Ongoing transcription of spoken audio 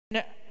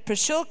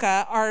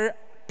Pashulka are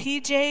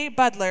PJ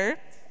Butler,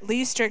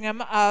 Lee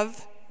Stringham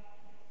of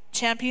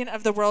Champion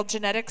of the World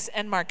Genetics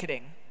and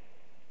Marketing.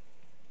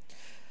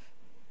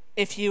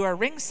 If you are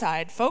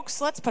ringside,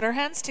 folks, let's put our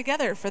hands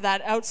together for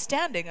that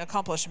outstanding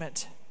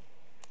accomplishment.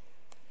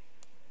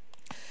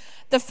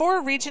 The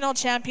 4 regional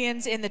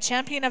champions in the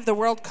Champion of the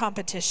World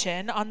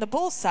competition on the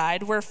bull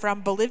side were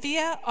from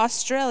Bolivia,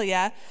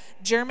 Australia,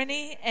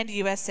 Germany, and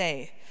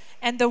USA.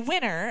 And the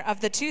winner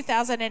of the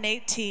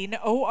 2018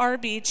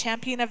 ORB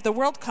Champion of the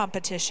World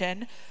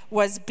competition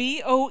was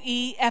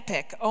BOE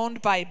Epic,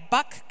 owned by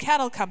Buck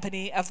Cattle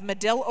Company of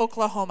Medill,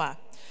 Oklahoma.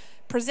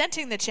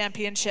 Presenting the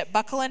championship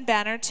buckle and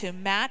banner to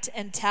Matt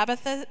and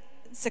Tabitha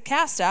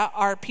Sakasta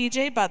are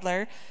PJ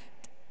Butler,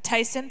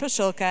 Tyson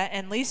Pashulka,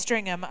 and Lee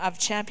Stringham of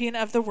Champion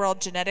of the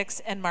World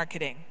Genetics and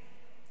Marketing.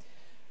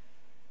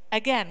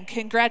 Again,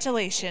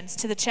 congratulations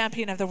to the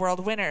Champion of the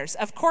World winners.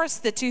 Of course,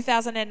 the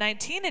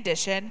 2019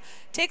 edition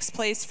takes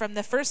place from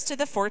the 1st to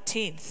the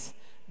 14th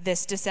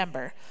this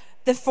December.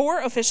 The 4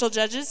 official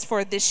judges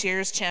for this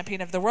year's Champion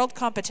of the World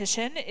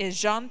competition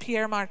is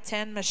Jean-Pierre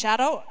Martin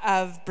Machado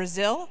of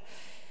Brazil,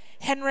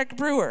 Henrik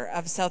Brewer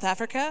of South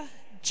Africa,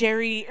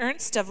 Jerry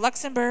Ernst of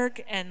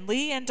Luxembourg, and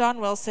Lee and Don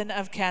Wilson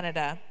of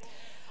Canada.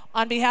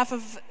 On behalf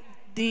of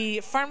the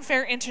Farm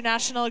Fair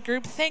International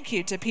Group, thank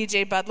you to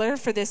PJ Butler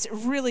for this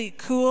really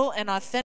cool and authentic